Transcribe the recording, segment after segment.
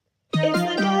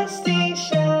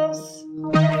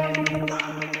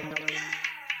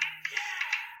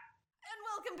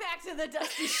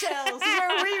Dusty Shelves,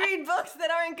 where we read books that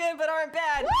aren't good but aren't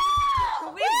bad.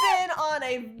 We've been on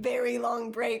a very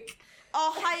long break.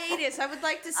 Oh, hiatus. I would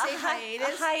like to say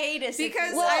hiatus. A hiatus.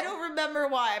 Because I don't remember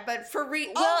why, but for it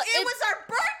was our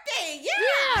birthday!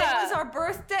 Yeah! It was our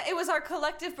birthday. It was our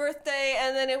collective birthday,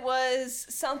 and then it was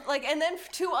and then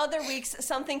 2 other weeks,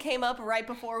 something came up right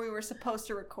before we were supposed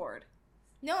to record.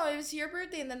 No, it was your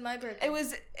birthday and then my birthday. It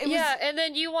was and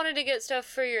then you wanted to get stuff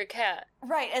for your cat.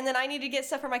 Right, and then I needed to get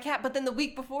stuff for my cat, but then the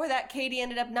week before that, Katie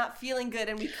ended up not feeling good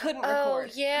and we couldn't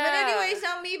record. Oh, yeah. But anyways,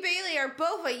 now me and Bailey are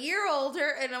both a year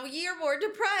older and a year more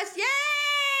depressed.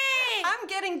 Yay! I'm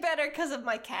getting better because of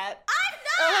my cat. I'm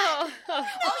not! Oh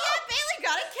yeah, Bailey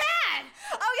got a cat!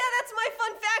 Oh yeah, that's my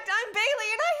fun fact. I'm Bailey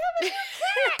and I have a new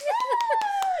cat!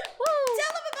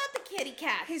 Tell him about the kitty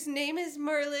cat. His name is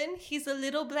Merlin. He's a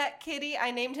little black kitty. I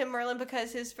named him Merlin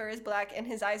because his fur is black and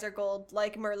his eyes are gold,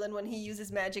 like Merlin when he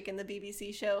uses magic in the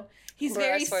BBC show. He's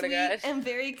very sweet and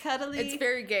very cuddly. It's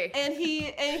very gay. And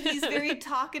he's very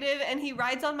talkative and he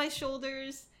rides on my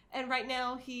shoulders. And right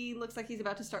now, he looks like he's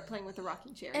about to start playing with the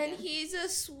rocking chair again. And he's a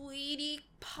sweetie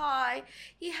pie.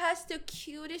 He has the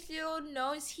cutest little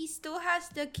nose. He still has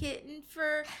the kitten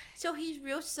fur, so he's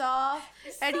real soft.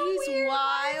 And so he's weird.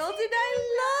 Wild, and I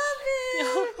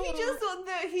love him.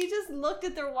 He just looked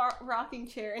at the rocking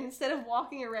chair, and instead of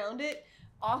walking around it,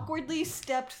 awkwardly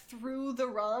stepped through the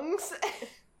rungs.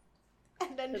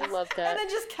 And then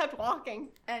just kept walking.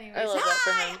 Anyways, I love that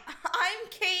for him. I'm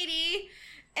Katie.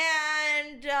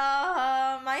 And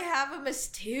I have a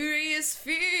mysterious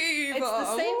fever. It's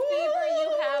the same fever you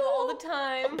have all the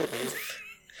time.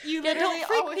 Don't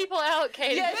freak people out,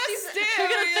 Katie. Yeah, they're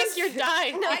gonna think you're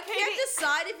dying. No, I can't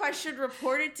decide if I should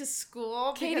report it to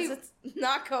school because it's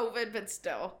not COVID, but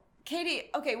still. Katie,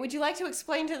 okay, would you like to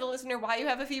explain to the listener why you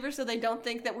have a fever so they don't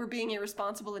think that we're being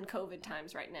irresponsible in COVID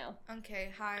times right now?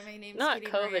 Okay, hi, my name is Not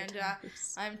Katie COVID Miranda.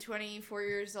 times. I'm 24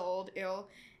 years old, ill.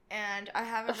 And I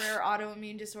have a rare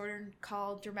autoimmune disorder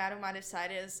called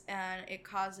dermatomyositis, and it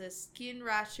causes skin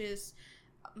rashes,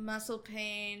 muscle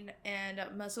pain, and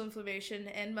muscle inflammation,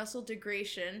 and muscle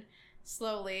degradation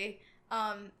slowly.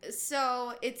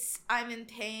 So I'm in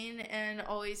pain and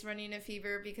always running a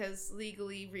fever because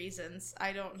legally reasons.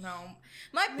 I don't know.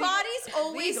 My body's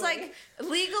always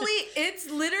legally, it's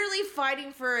literally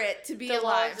fighting for it to be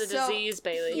alive. The law is a disease,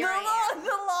 Bailey. The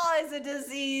law is a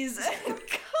disease.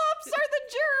 Cops are the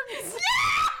germs.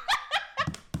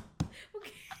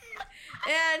 Okay.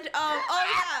 And,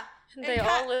 They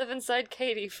all live inside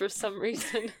Katie for some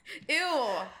reason. Ew.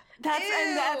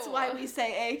 That's why we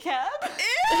say ACAB. Ew!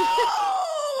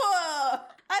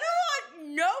 I don't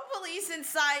want no police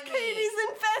inside me. Katie's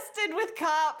infested with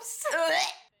cops.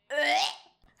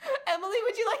 Emily,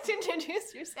 would you like to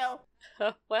introduce yourself?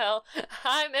 Well,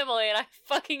 I'm Emily, and I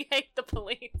fucking hate the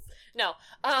police. No.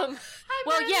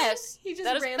 Well, yes, he just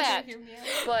that is ran fact. through here.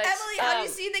 But Emily, have you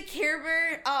seen the Care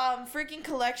Bear freaking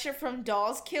collection from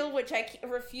Dolls Kill, which I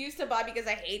refuse to buy because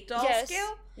I hate Dolls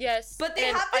Kill? Yes, but they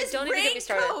have this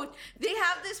raincoat. They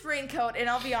have this raincoat, and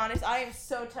I'll be honest, I am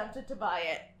so tempted to buy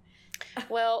it.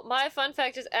 Well, my fun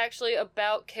fact is actually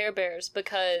about Care Bears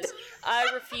because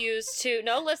I refuse to.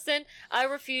 No, listen, I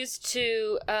refuse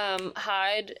to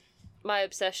hide my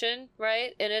obsession,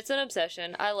 right? And it's an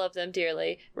obsession. I love them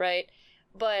dearly, right?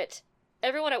 But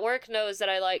everyone at work knows that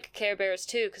I like Care Bears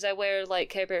too because I wear like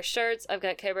Care Bear shirts. I've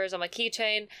got Care Bears on my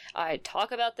keychain. I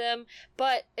talk about them,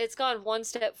 but it's gone one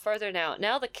step further now.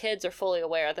 Now the kids are fully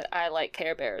aware that I like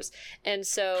Care Bears, and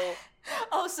so.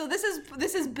 Oh, so this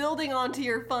is building onto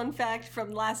your fun fact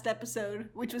from last episode,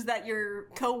 which was that your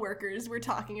coworkers were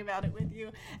talking about it with you.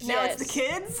 Now it's the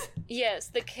kids? Yes,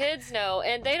 the kids know,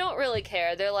 and they don't really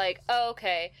care. They're like, oh,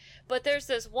 okay. But there's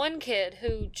this one kid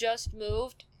who just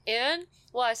moved in.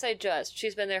 Well, I say just.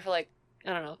 She's been there for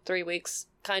 3 weeks,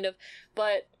 kind of.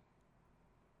 But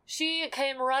she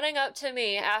came running up to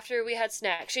me after we had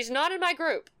snack. She's not in my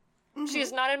group. Mm-hmm.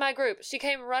 She's not in my group. She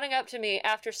came running up to me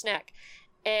after snack.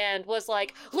 And was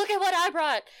like, look at what I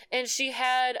brought! And she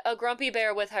had a grumpy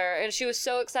bear with her, and she was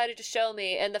so excited to show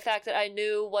me, and the fact that I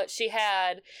knew what she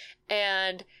had,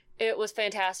 and it was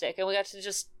fantastic. And we got to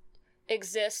just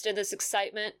exist in this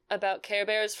excitement about Care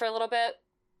Bears for a little bit.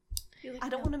 I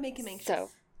don't want to make him anxious. So.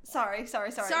 Sorry, I'm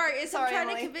trying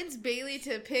to convince Bailey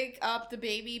to pick up the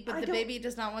baby, but the baby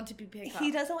does not want to be picked up. He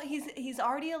doesn't. He's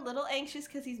already a little anxious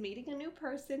because he's meeting a new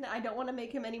person. I don't want to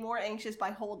make him any more anxious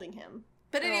by holding him.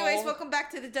 But anyways, welcome back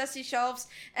to the Dusty Shelves.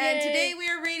 And today we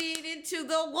are reading Into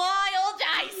the Wild.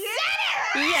 I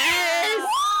said it! Yes!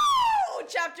 Woo!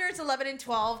 Chapters 11 and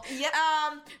 12. Yep.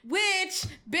 Which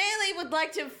Bailey would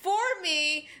like to inform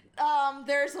me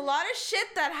there's a lot of shit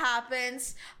that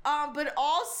happens, but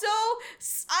also,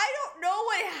 I don't know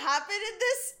what happened in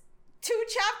this 2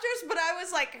 chapters, but I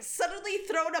was like suddenly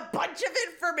thrown a bunch of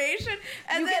information,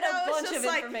 and then I was just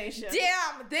like,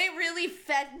 damn, they really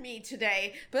fed me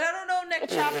today. But I don't know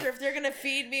next chapter if they're gonna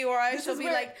feed me or I shall be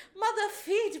like, mother,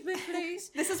 feed me, please.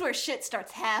 This is where shit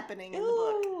starts happening in the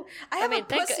book. I have a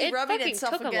pussy rubbing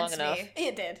itself against me.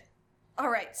 It did. All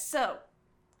right, so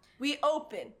we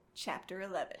open chapter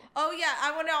 11. Oh yeah,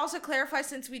 I want to also clarify,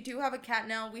 since we do have a cat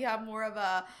now, we have more of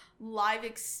a live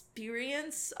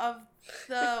experience of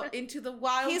the Into the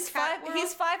Wild cat world.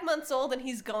 He's 5 months old and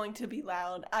he's going to be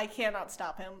loud. I cannot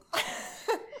stop him.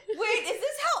 Wait, is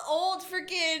this how old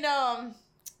freaking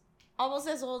almost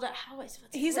as old as how is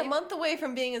he's a month away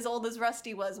from being as old as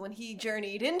Rusty was when he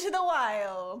journeyed into the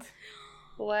wild.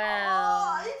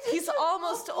 Wow. Oh, he's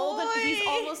almost old. He's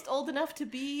almost old enough to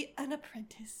be an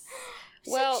apprentice.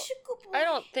 Well, I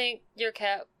don't think your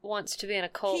cat wants to be in a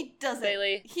cult. He doesn't.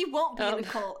 Bailey. He won't be in a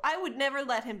cult. I would never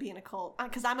let him be in a cult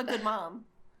because I'm a good mom.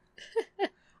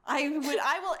 I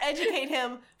will educate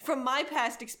him from my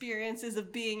past experiences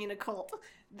of being in a cult,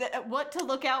 what to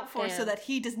look out for so that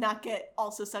he does not get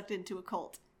also sucked into a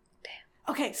cult.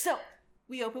 Damn. Okay, so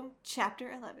we open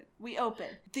chapter 11. We open.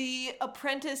 The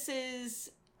apprentice's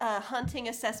hunting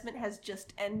assessment has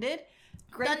just ended.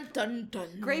 Dun, dun, dun.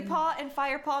 Greypaw and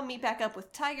Firepaw meet back up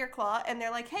with Tigerclaw, and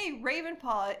they're like, hey,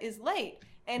 Ravenpaw is late.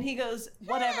 And he goes,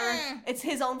 whatever, it's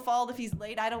his own fault if he's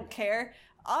late, I don't care.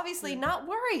 Obviously not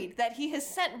worried that he has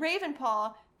sent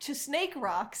Ravenpaw to Snake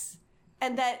Rocks,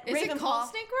 and that Is Ravenpaw... it called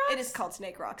Snake Rocks? It is called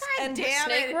Snake Rocks. God and damn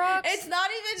Snake it. Rocks? It's not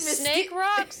even Snake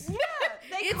Rocks?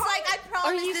 Yeah, it's like, I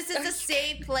promise this is the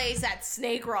same place at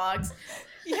Snake Rocks.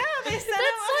 Yeah, they said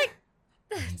That's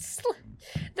like...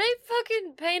 They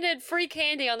fucking painted free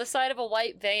candy on the side of a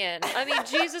white van. I mean,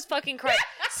 Jesus fucking Christ.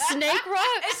 Snake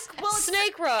Rocks?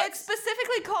 Snake Rocks. It's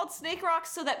specifically called Snake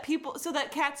Rocks so that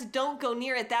cats don't go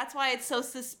near it. That's why it's so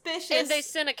suspicious. And they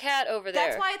sent a cat over there.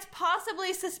 That's why it's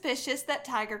possibly suspicious that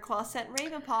Tigerclaw sent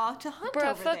Ravenpaw to hunt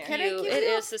over fuck there. you. It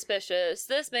is suspicious.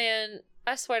 This man,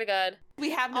 I swear to God.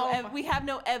 We have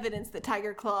no evidence that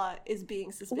Tigerclaw is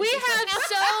being suspicious. We have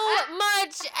so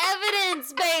much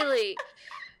evidence, Bailey.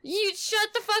 You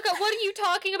shut the fuck up. What are you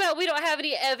talking about? We don't have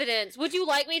any evidence. Would you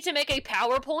like me to make a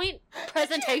PowerPoint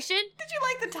presentation? Did you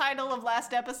like the title of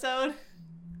last episode?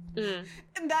 And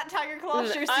that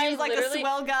Tigerclaw sure seems like a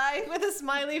swell guy with a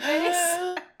smiley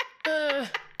face.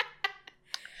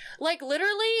 Like,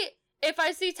 literally, if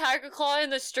I see Tigerclaw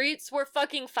in the streets, we're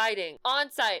fucking fighting.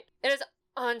 On site. It is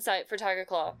on site for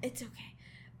Tigerclaw. It's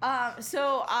okay.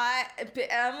 So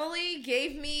Emily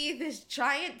gave me this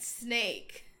giant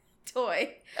snake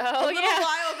toy a little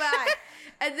while back,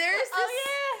 and there's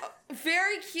this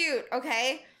very cute,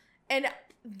 okay, and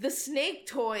the snake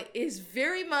toy is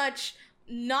very much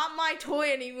not my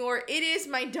toy anymore. It is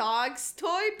my dog's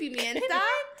toy, Pimienta.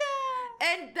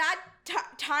 And that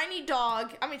tiny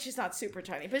dog, I mean, she's not super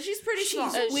tiny, but she's pretty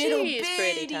small. She's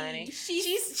pretty tiny.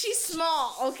 She's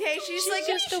small, okay? She's like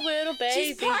just a little baby.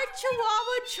 She's part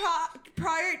Chihuahua,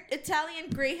 part Italian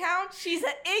Greyhound. She's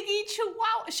an Iggy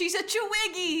Chihuahua. She's a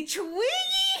Chiwiggy.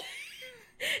 Chiwiggy!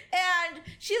 And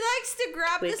she likes to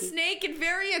grab the snake and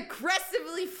very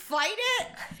aggressively fight it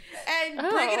and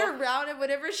bring it around, and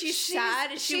whenever she's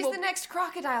sad, she's the next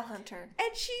crocodile hunter.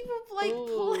 And she will like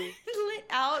pull it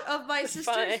out of my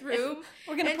sister's room.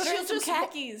 We're gonna put her in some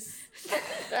khakis.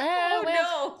 Oh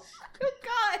no! Oh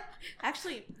God!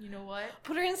 Actually, you know what?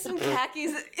 Put her in some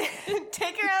khakis.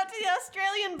 Take her out to the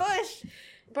Australian bush.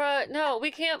 Bruh, no,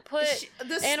 we can't put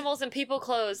animals in people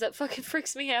clothes. That fucking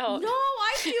freaks me out. No,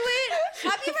 I do it.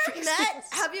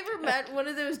 Have you ever met one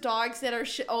of those dogs that are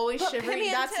always shivering?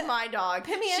 That's my dog.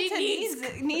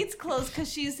 Pimienta needs clothes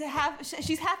because she's half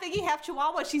Iggy, half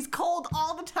Chihuahua. She's cold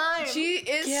all the time. She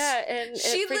is. Yeah, and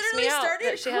she literally started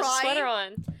crying. She has a sweater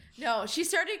on. No, she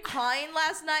started crying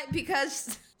last night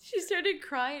because. She started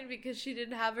crying because she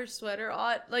didn't have her sweater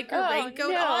on, like her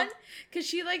raincoat on, because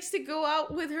she likes to go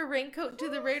out with her raincoat to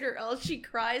the raid, or else she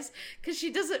cries because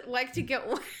she doesn't like to get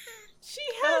wet. She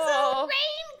has a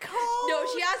raincoat. No,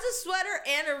 she has a sweater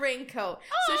and a raincoat.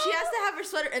 So she has to have her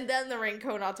sweater and then the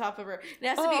raincoat on top of her. It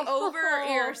has to be over her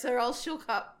ears, or else she'll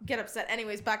get upset.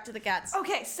 Anyways, back to the cats.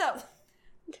 Okay, so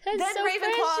then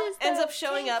Ravenclaw ends up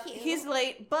showing up. He's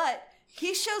late, but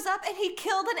he shows up and he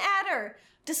killed an adder.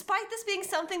 Despite this being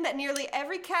something that nearly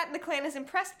every cat in the clan is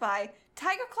impressed by,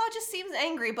 Tigerclaw just seems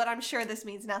angry, but I'm sure this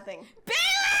means nothing.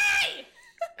 Bailey!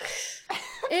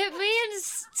 It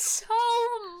means so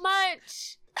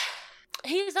much.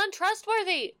 He's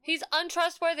untrustworthy.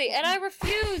 And I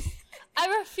refuse.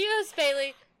 I refuse,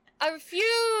 Bailey. I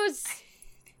refuse.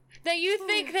 that you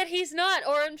think that he's not,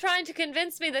 or I'm trying to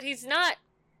convince me that he's not.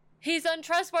 He's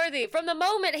untrustworthy. From the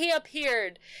moment he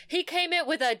appeared, he came in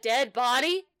with a dead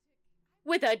body.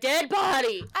 With a dead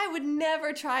body. I would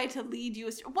never try to lead you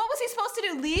astray. What was he supposed to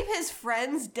do? Leave his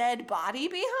friend's dead body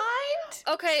behind?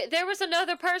 Okay, there was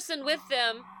another person with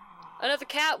them, another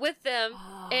cat with them,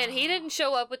 and he didn't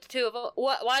show up with the two of them.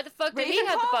 Why the fuck did he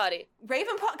have the body?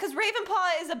 Ravenpaw, because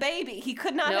Ravenpaw is a baby. He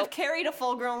could not have carried a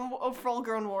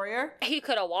full-grown warrior. He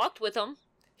could have walked with them.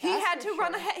 He had to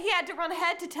run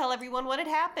ahead to tell everyone what had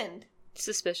happened.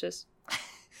 Suspicious.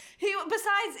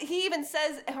 Besides, he even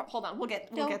says, hold on, we'll get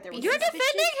there. You're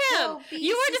defending him!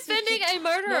 You are defending a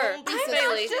murderer, I'm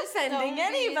Bailey. not defending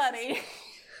anybody.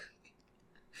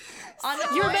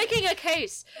 You're making a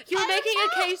case. You're making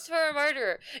a case for a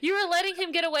murderer. You are letting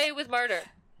him get away with murder.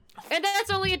 And that's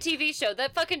only a TV show.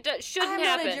 That fucking shouldn't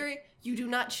happen. Not a jury. You do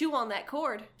not chew on that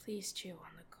cord. Please chew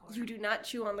on the cord. You do not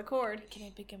chew on the cord. Can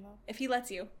I pick him up? If he lets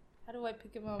you. How do I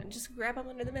pick him up? Just grab him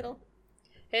under the middle.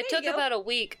 It took about a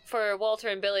week for Walter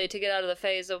and Billy to get out of the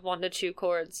phase of wanting to chew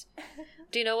cords.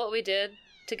 Do you know what we did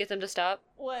to get them to stop?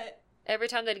 What? Every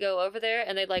time they'd go over there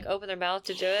and they'd like open their mouth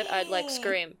to do it, I'd like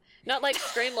scream. Not like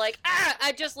scream like, ah!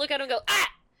 I'd just look at them and go, ah!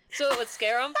 So it would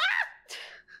scare them.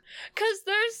 Because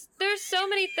there's so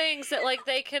many things that like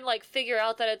they can like figure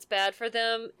out that it's bad for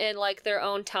them in like their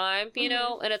own time, you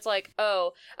know? And it's like,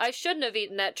 oh, I shouldn't have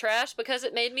eaten that trash because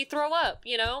it made me throw up,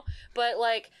 you know? But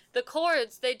like the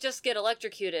cords, they just get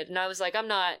electrocuted. And I was like, I'm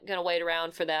not going to wait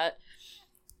around for that.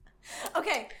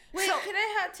 Okay. Wait, can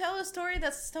I tell a story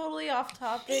that's totally off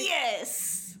topic?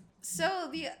 Yes.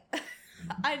 So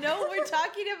I know we're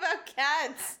talking about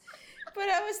cats, but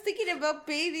I was thinking about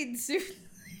bathing suits.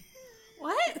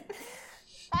 What?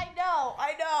 I know.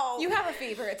 You have a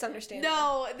fever, it's understandable.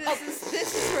 No, this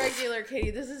is regular Katie.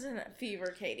 This isn't a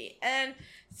fever Katie. And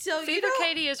so fever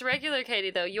Katie is regular Katie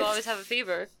though. You always have a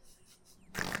fever.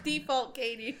 Default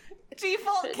Katie.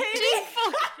 Default Katie?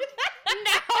 Default.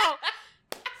 No.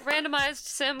 Randomized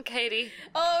sim Katie.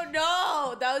 Oh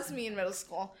no, that was me in middle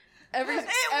school. It was.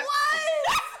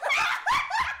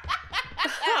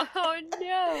 Oh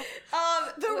no.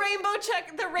 The rainbow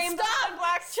and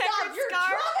black checkered You're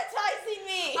scarf. traumatizing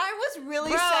me. I was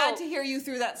really sad to hear you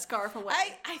threw that scarf away.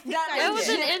 I think that was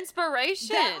an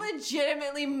inspiration. That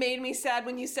legitimately made me sad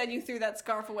when you said you threw that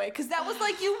scarf away, because that was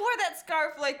like you wore that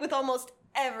scarf like with almost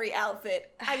every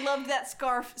outfit. I loved that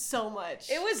scarf so much.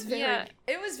 It was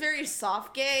very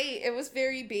soft gay. It was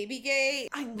very baby gay.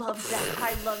 I loved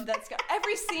that scarf.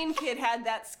 Every scene kid had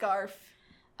that scarf.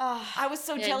 I was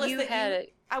so jealous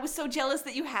I was so jealous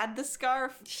that you had the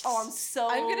scarf. Oh,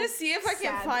 I'm gonna see if I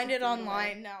can find it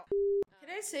online now. Can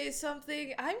I say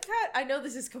something? I know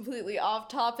this is completely off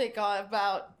topic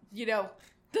about,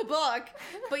 the book,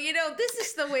 but this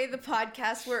is the way the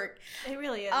podcast work. It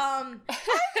really is. I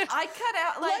cut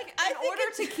out in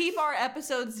order to keep our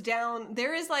episodes down,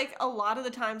 there is like a lot of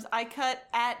the times I cut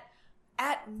at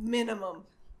minimum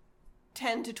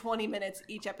 10 to 20 minutes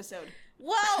each episode.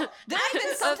 Well, there have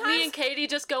been sometimes of me and Katie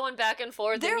just going back and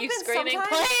forth and you screaming,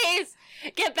 please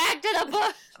get back to the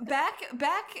book.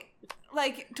 Back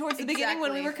like towards the beginning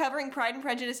when we were covering Pride and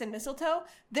Prejudice and Mistletoe,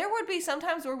 there would be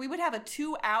sometimes where we would have a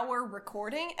 2-hour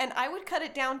recording and I would cut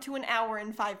it down to an hour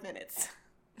and 5 minutes.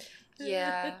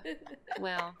 Yeah.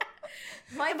 Well.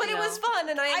 But it was fun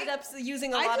and I ended up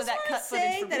using a lot of that cut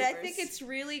footage from I think it's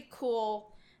really cool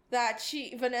that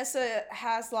Vanessa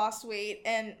has lost weight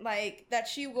and like that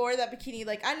she wore that bikini.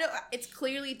 Like I know it's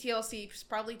clearly TLC, she's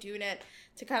probably doing it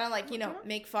to kind of like,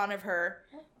 make fun of her,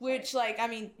 which like, I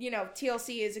mean,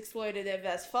 TLC is exploitative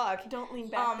as fuck. Don't lean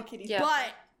back, bikini. Yeah.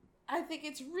 But I think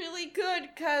it's really good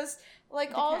because like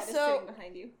the cat is sitting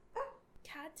behind you.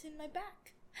 Cat's in my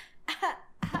back.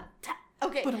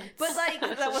 Okay, but like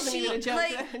that wasn't even a joke.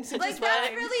 Like that's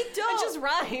really dope. It just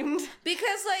rhymed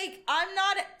because like I'm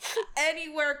not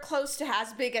anywhere close to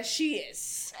as big as she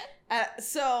is,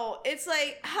 so it's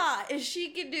like, if she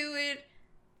can do it,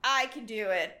 I can do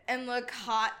it and look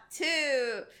hot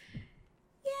too.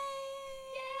 Yay!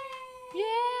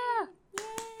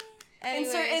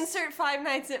 Yeah. Insert Five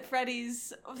Nights at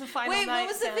Freddy's the final night. Wait, what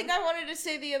was the thing I wanted to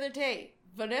say the other day?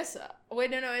 Vanessa.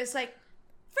 Wait, no, it's like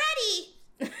Freddy.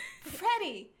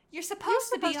 Freddy, you're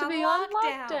supposed to be on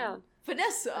lockdown.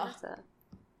 Vanessa.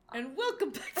 And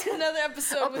welcome back to another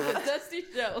episode with the Dusty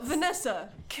Show. Vanessa,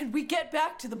 can we get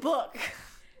back to the book?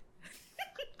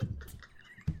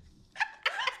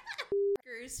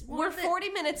 We're 40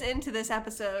 minutes into this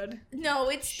episode. No,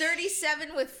 it's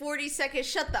 37 with 40 seconds.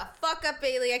 Shut the fuck up,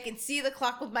 Bailey. I can see the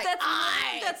clock with my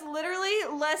eyes. That's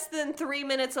literally less than 3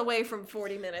 minutes away from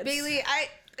 40 minutes. Bailey,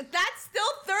 that's still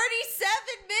 37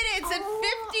 minutes and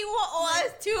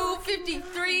 51.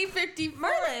 2:53, 54.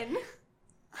 Merlin.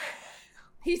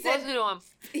 He said. Listen to him.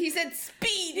 He said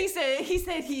speed. He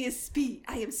said he is speed.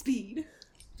 I am speed.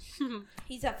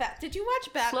 He's a fat. Did you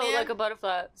watch Batman? Float like a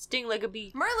butterfly, sting like a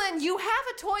bee. Merlin, you have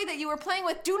a toy that you were playing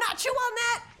with. Do not chew on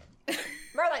that.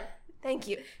 Merlin, thank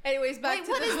you. Anyways, back Wait,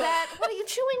 to what the is book. that? What are you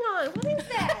chewing on? What is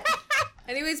that?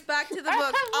 Anyways, back to the I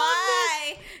book.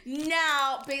 love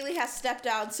Now Bailey has stepped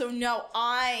down, so no,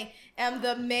 I am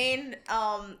the main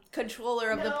controller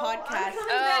of the No, podcast. I'm coming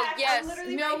Oh, back. yes. I'm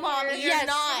literally No, right Mommy, here. you're Yes.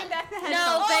 not. Coming back the head.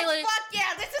 No, Oh, Bailey. fuck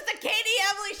yeah, this is the Katie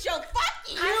Emily show. Fuck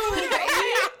you.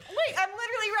 Wait, I'm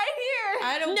literally right here.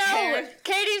 I don't No, care.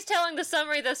 Katie's telling the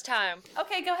summary this time.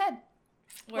 Okay, go ahead.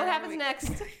 Where What are happens we? next?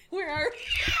 Where are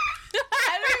we?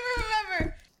 I don't even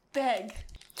remember. Beg.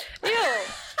 Ew,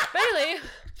 Bailey.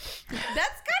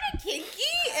 That's kind of kinky.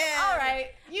 And, All right,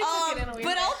 you took it in a weird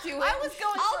but way. I'll do it. I was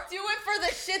going I'll for- do it for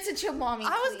the shits and your mommy. I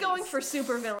was please. going for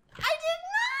super villain. I did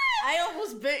I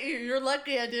almost bit you. You're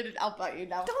lucky I didn't. I'll bite you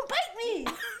now. not. Don't bite me.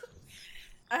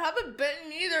 I haven't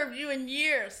bitten either of you in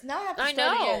years. Now I have to I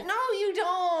start know. again. No, you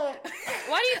don't.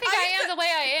 Why do you think I am the way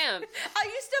I am? I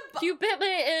used to. You bit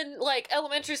me in like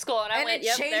elementary school, and I And went, it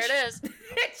 "Yep, changed- there it is."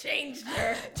 It changed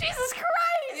her. Jesus Christ.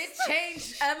 It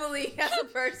changed Emily as a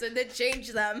person. It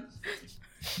changed them.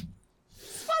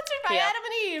 Sponsored by Yeah. Adam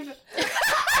and Eve.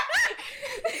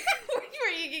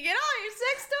 Where you can get all your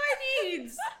sex toy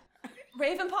needs.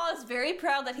 Ravenpaw is very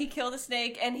proud that he killed a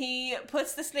snake, and he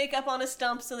puts the snake up on a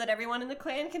stump so that everyone in the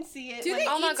clan can see it. Do when- they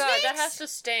Oh my eat god, that snakes? has to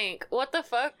stink. What the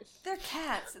fuck? They're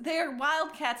cats. They're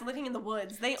wild cats living in the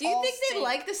woods. They Do you all think they stink.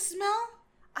 like the smell?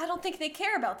 I don't think they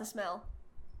care about the smell.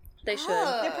 They should.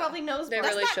 They're probably nose They blind.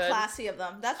 That's really not should. classy of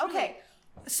them. That's really- Okay,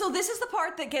 so this is the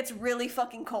part that gets really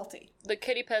fucking culty. The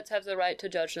kitty pets have the right to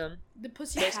judge them. The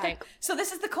pussy They cat. stink. So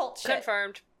this is the cult shit.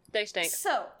 Confirmed. They stink.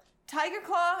 So,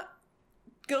 Tigerclaw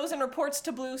goes and reports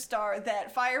to Blue Star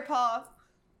that Firepaw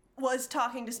was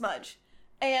talking to Smudge.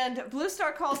 And Blue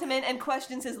Star calls him in and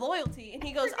questions his loyalty, and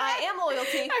he goes, I am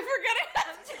loyalty. I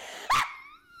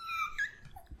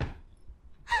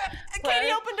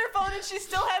Katie What? opened her phone and she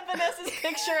still had Vanessa's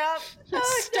picture up.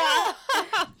 Stop.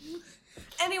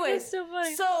 Anyways, That's so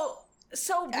funny.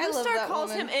 So I Blue love Star that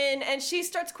calls woman. him in and she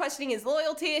starts questioning his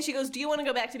loyalty, and she goes, do you want to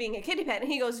go back to being a kitty pet?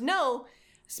 And he goes, no,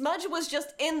 Smudge was just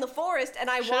in the forest and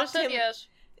I Should have walked said him. yes.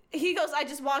 He goes, I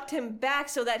just walked him back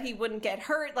so that he wouldn't get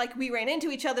hurt. Like, we ran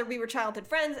into each other. We were childhood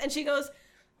friends. And she goes,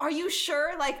 are you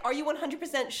sure? Like, are you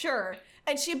 100% sure?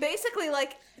 And she basically,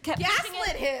 like, kept pushing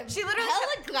Gaslit it. him. She literally Hella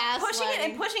kept pushing it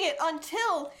and gaslighting. pushing it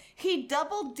until he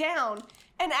doubled down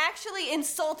and actually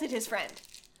insulted his friend.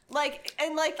 Like,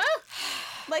 and like,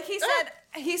 like he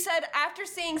said, after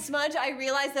seeing Smudge, I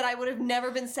realized that I would have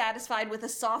never been satisfied with a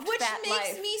soft, Which fat makes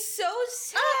life. me so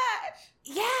sad.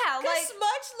 Yeah, Because like,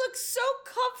 Smudge looks so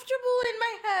comfortable in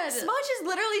my head. Smudge is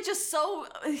literally just so,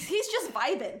 he's just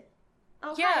vibing.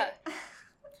 Okay. Yeah.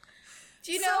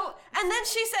 Do you know? And then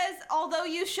she says, although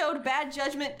you showed bad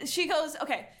judgment, she goes,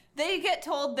 okay, they get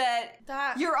told that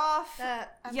you're off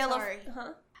I'm yellow. sorry.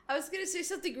 Huh? I was gonna say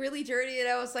something really dirty, and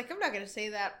I was like, I'm not gonna say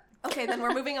that. Okay, then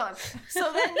we're moving on.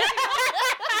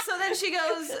 So then she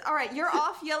goes, all right, you're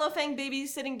off Yellowfang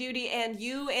babysitting duty, and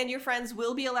you and your friends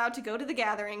will be allowed to go to the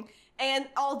gathering. And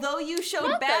although you showed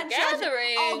Not the bad judgment,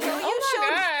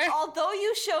 gathering. although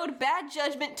you showed bad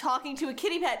judgment talking to a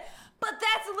kitty pet, but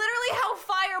that's literally how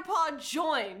Firepaw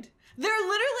joined. They're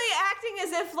literally acting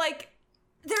as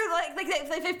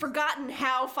if they've forgotten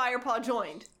how Firepaw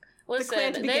joined. clan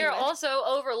Listen, to they begin are with. also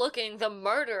overlooking the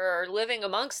murderer living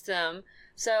amongst them.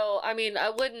 So, I mean,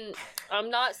 I'm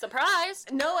not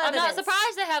surprised. No I'm evidence. not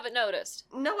surprised they haven't noticed.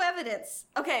 No evidence.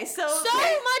 Okay, so So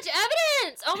much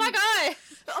evidence! Oh my god!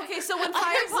 okay, so when Can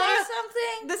I Firepaw, say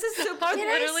something? this is super. I'm Can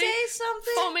I literally say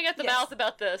something? foaming at the Yes. mouth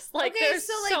about this. Like, Okay, there's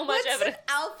so so much what's evidence. an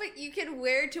outfit you can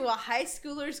wear to a high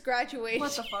schooler's graduation?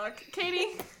 What the fuck,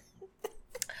 Katie?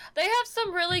 They have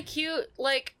some really cute,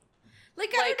 like I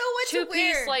don't know what to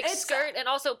two-piece, wear. like, It's- skirt and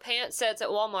also pants sets at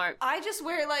Walmart. I just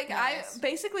wear Nice. I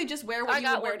basically just wear what I you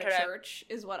got would wear one to today. church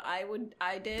is what I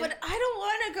did. But I don't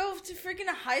want to go to freaking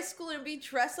a high school and be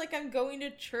dressed like I'm going to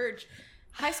church.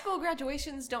 high school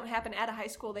graduations don't happen at a high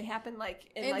school; they happen like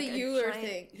in In like the a Euler giant-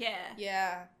 thing. Yeah,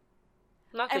 Yeah.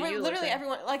 Not the Euler literally thing.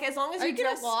 everyone like as long as Are you you gonna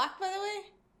dress. walk, by the way?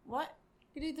 What?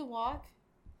 You do the walk?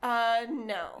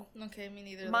 No. Okay, me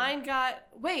neither. Mine got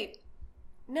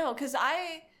no, because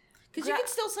Because you can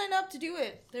still sign up to do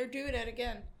it. They're doing it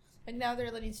again. And now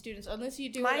they're letting students, unless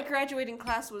you do my it. graduating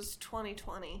class was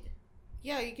 2020.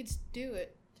 Yeah, you can do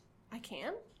it. I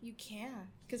can. You can.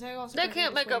 Because I also They graduated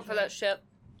can't make up for that 2020.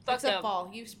 shit. Fuck Except them.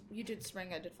 fall. You did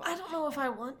spring, I did fall. I don't know if I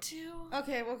want to.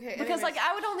 Okay. Because, anyways. like,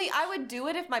 I would do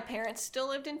it if my parents still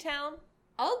lived in town.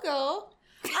 I'll go.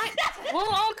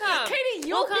 We'll all come. Katie,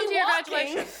 you'll we'll come be to your walking.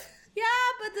 graduation. Yeah,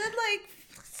 but then, like,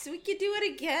 so we could do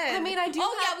it again. I mean, I do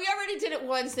Oh, have- yeah, we already did it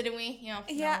once, didn't we? Yeah.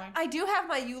 Yeah, I do have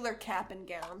my Euler cap and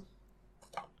gown.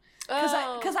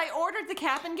 Oh. Because I ordered the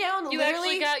cap and gown. You literally,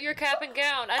 actually got your cap and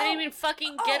gown. I didn't even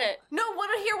fucking get it. No,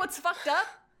 want to hear what's fucked up?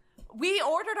 We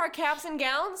ordered our caps and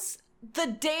gowns the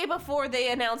day before they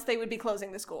announced they would be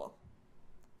closing the school.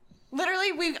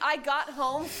 Literally, I got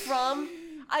home from.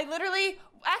 I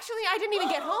didn't even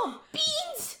get home.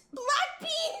 Beans! Black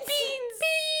beans!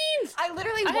 Beans! I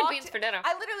literally I walked. had beans for dinner.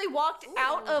 I literally walked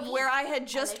out of where I had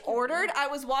just ordered. I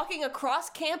was walking across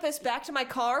campus back to my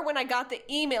car when I got the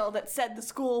email that said the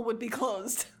school would be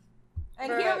closed.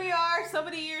 And Bruh. here we are, so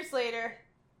many years later.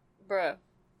 Bruh.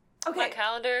 Okay. My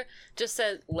calendar just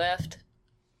said left.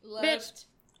 Left. Bitch.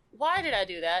 Why did I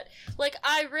do that? Like,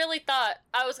 I really thought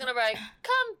I was gonna write,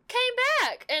 came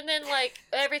back, and then, like,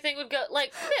 everything would go,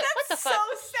 like, what the fuck? so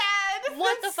sad.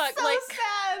 What That's the fuck? So Like-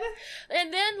 sad.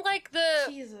 And then, like,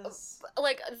 Jesus.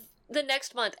 the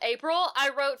next month, April, I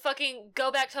wrote fucking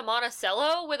go back to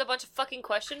Monticello with a bunch of fucking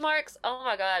question marks. Oh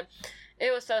my god.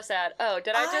 It was so sad. Oh,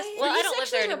 did I just... Were Well, you I don't live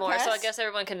there sexually anymore, so I repressed? guess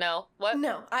everyone can know. What?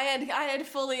 No, I had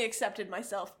fully accepted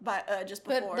myself by just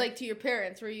But, before. like, to your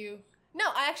parents, were you... No,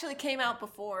 I actually came out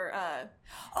before.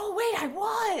 Oh wait, I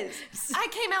was. I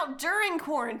came out during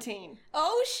quarantine.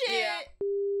 Oh, shit! Yeah.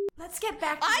 Let's get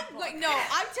back to the book. No,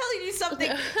 I'm telling you something.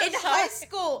 In high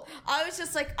school, I was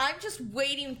just like, I'm just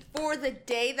waiting for the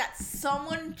day that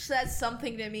someone says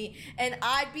something to me and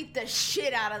I beat the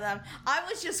shit out of them. I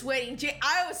was just waiting.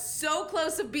 I was so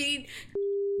close to beating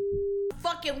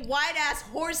fucking white ass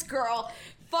horse girl.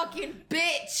 Fucking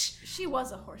bitch. She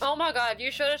was a horse. Oh my god,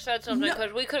 you should have said something, No.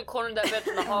 because we could have cornered that bitch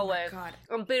in the hallway. God.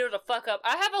 And beat her the fuck up.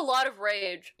 I have a lot of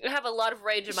rage. I have a lot of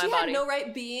rage in my She body. had no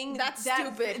right being That's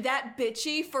that stupid. that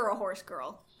bitchy for a horse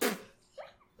girl.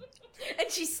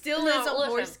 And she still No, is a listen.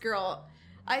 horse girl.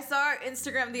 I saw her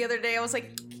Instagram the other day. I was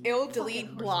like, ew,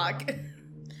 delete, block.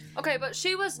 Okay, but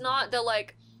she was not the,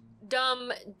 like,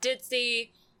 dumb,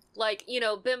 ditzy, like, you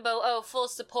know, bimbo, oh, full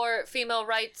support, female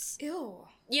rights. Ew.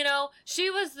 You know, she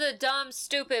was the dumb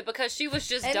stupid because she was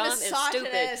just And dumb and stupid.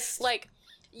 misogynist. Like,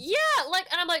 yeah, like,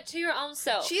 and I'm like, to your own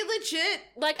self. She legit.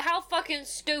 Like, how fucking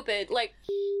stupid. Like,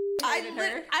 I Hated her.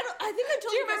 think I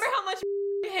told Do you remember how much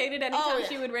she hated anytime Oh, yeah.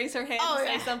 she would raise her hand Oh, and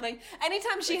say yeah. something?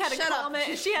 Anytime she Like, had a shut up. comment,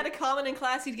 if she had a comment in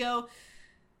class, he'd go,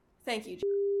 "Thank you,"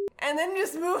 and then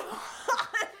just move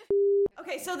on.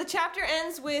 Okay, so the chapter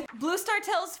ends with Blue Star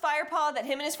tells Firepaw that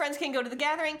him and his friends can go to the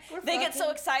gathering. They get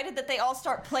so excited that they all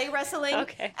start play wrestling.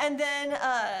 Okay. And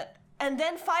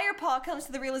then Firepaw comes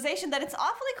to the realization that it's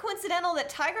awfully coincidental that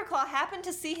Tigerclaw happened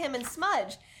to see him and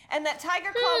Smudge, and that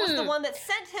Tigerclaw was the one that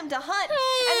sent him to hunt.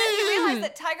 And then he realized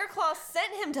that Tigerclaw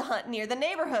sent him to hunt near the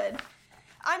neighborhood.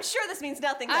 I'm sure this means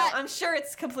nothing, though. I'm sure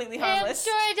it's completely I'm harmless.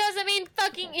 sure it doesn't mean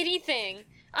fucking anything.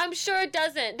 I'm sure it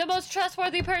doesn't. The most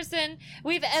trustworthy person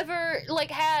we've ever, like,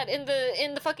 had in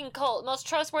the fucking cult. Most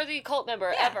trustworthy cult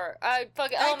member ever. Oh my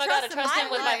god, I trust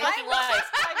him with my fucking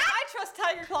life. I trust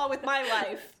Tigerclaw with my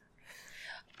life.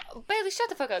 Bailey, shut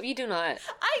the fuck up. You do not.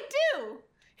 I do.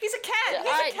 He's a cat. He's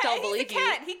I a cat. don't He's believe a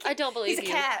cat. you. He can- I don't believe He's a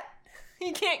you. cat.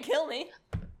 He can't kill me.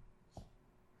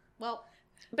 Well,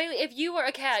 Bailey, if you were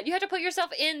a cat, you have to put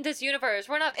yourself in this universe.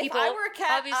 We're not people. If I were a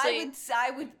cat, obviously.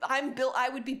 I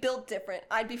would be built different.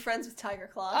 I'd be friends with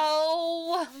Tigerclaw.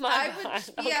 Oh my I god.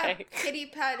 would be a Okay. kitty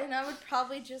pet, and I would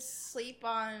probably just sleep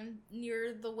on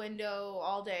near the window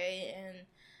all day and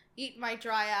eat my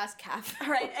dry ass calf. All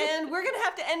right, and we're gonna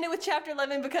have to end it with chapter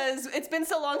 11 because it's been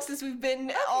so long since we've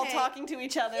been all Okay. talking to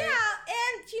each other. Yeah,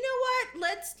 and you know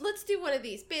what? Let's do one of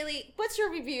these. Bailey, what's your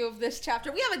review of this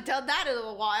chapter? We haven't done that in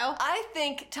a while. I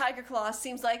think Tigerclaw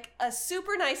seems like a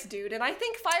super nice dude, and I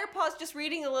think Firepaw's just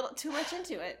reading a little too much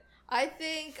into it. I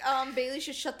think Bailey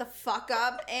should shut the fuck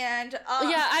up and Yeah,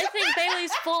 I think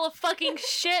Bailey's full of fucking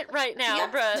shit right now, Yeah.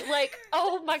 bruh. Like,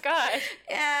 oh my god.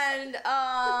 and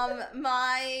I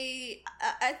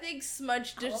think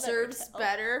Smudge will never deserves tell.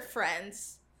 better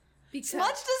friends. Because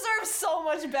Smudge deserves so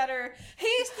much better.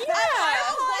 He's I don't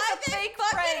know why a they fake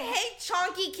fucking friend. hate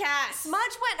chonky cats.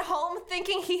 Smudge went home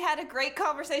thinking he had a great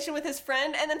conversation with his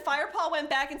friend, and then Firepaw went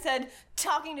back and said,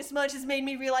 "Talking to Smudge has made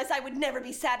me realize I would never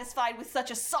be satisfied with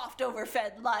such a soft,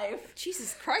 overfed life."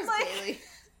 Jesus Christ, Like- Bailey.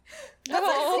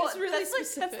 No. That's really that's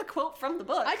specific. the quote from the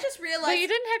book. I just But realized you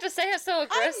didn't have to say it so I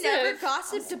aggressive. never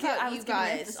gossiped I about was you giving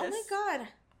guys. Oh my emphasis. god.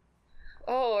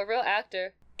 Oh, a real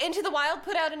actor. Into the Wild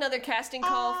put out another casting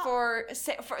call for this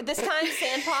time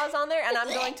Sandpaw's on there, and I'm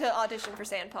going to audition for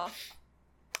Sandpaw.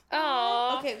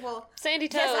 Oh. Okay, well, Sandy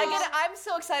Toes. Yes, I'm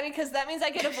so excited because that means I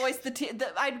get to voice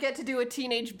I'd get to do a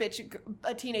teenage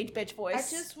bitch voice. I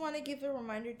just want to give a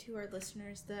reminder to our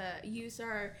listeners to use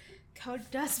our code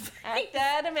DUST at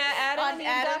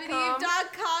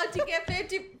adamandeve.com to get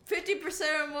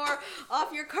 50% or more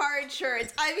off your car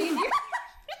insurance. I mean, your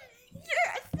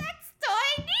sex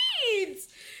toy needs.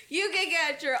 You can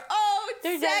get your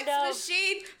own sex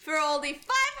machine for only $500.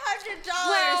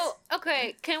 Well,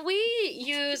 okay, can we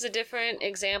use a different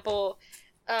example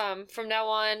from now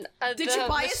on? Did you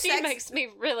buy a machine makes me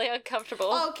really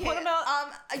uncomfortable. Okay, what about,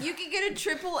 you can get a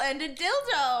triple-ended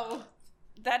dildo.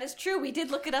 That is true. We did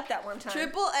look it up that one time.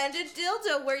 Triple-ended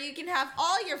dildo where you can have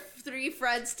all your 3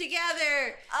 friends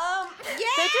together. Yeah!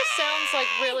 That just sounds like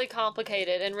really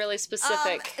complicated and really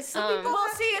specific. Well,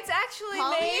 see, it's actually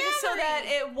made so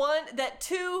that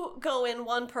 2 go in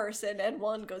one person and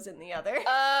 1 goes in the other.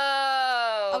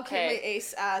 Oh, okay. My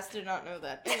ace ass did not know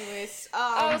that. Anyways,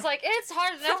 I was like, it's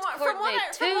hard enough to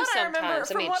coordinate 2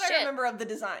 sometimes. I remember of the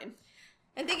design.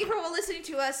 And thank you for listening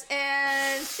to us,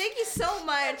 and thank you so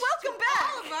much. Welcome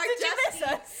back. All of our Did you miss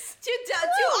us? To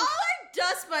all our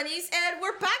Dust Bunnies, and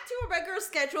we're back to a regular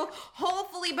schedule.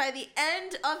 Hopefully by the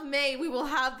end of May, we will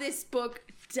have this book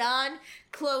done,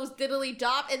 closed,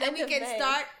 diddly-dop, and then we can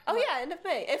start. Oh yeah, end of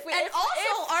May. Our anniversary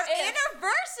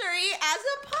as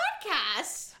a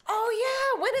podcast. Oh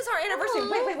yeah, when is our anniversary?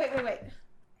 Wait.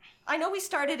 I know we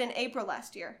started in April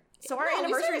last year, so our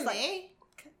anniversary is like May.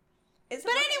 But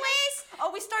anyways,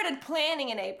 we started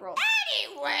planning in April.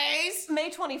 Anyways, May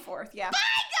 24th. Yeah. Bye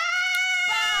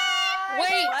guys.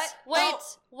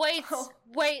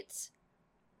 Wait.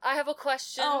 I have a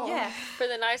question. For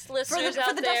the nice listeners out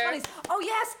for the there. Dust Bunnies. Oh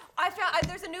yes, I found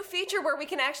there's a new feature where we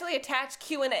can actually attach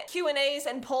Q&As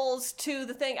and polls to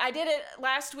the thing. I did it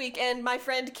last week, and my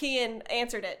friend Kian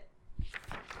answered it.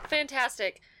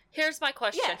 Fantastic. Here's my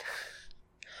question.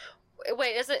 Yeah.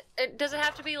 Wait, does it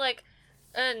have to be like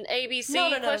an ABC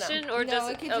question? Or does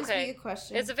it just be a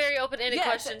question? It's a very open-ended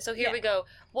question, so here we go.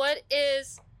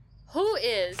 Who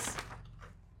is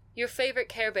your favorite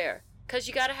Care Bear? Because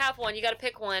you gotta have one, you gotta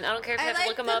pick one. I don't care if you have to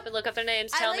look them up and look up their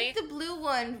names. Tell me. I like the blue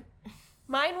one.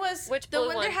 Mine was the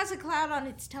one that has a cloud on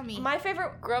its tummy. My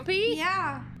favorite, Grumpy?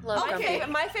 Yeah. Love Grumpy.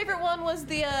 My favorite one was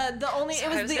the only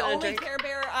Care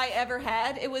Bear I ever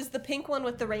had. It was the pink one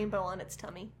with the rainbow on its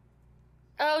tummy.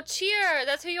 Oh, Cheer!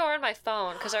 That's who you are on my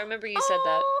phone, because I remember you said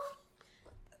that.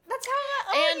 That's how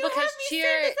and because Cheer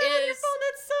is... on your phone.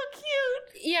 That's so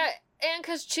cute! Yeah, and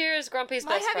because Cheer is Grumpy's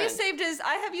best friend. I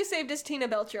have you saved as Tina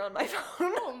Belcher on my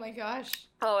phone. Oh my gosh.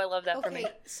 Oh, I love that for me.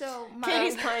 So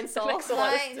Katie's Pine Sol.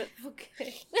 Okay.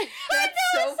 That's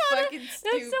so fucking stupid.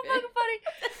 That's so fucking funny.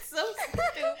 That's so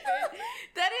stupid.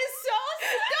 That is so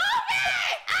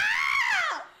stupid!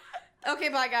 Ah! Okay,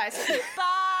 bye guys. Bye!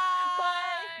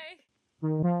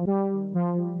 Bye!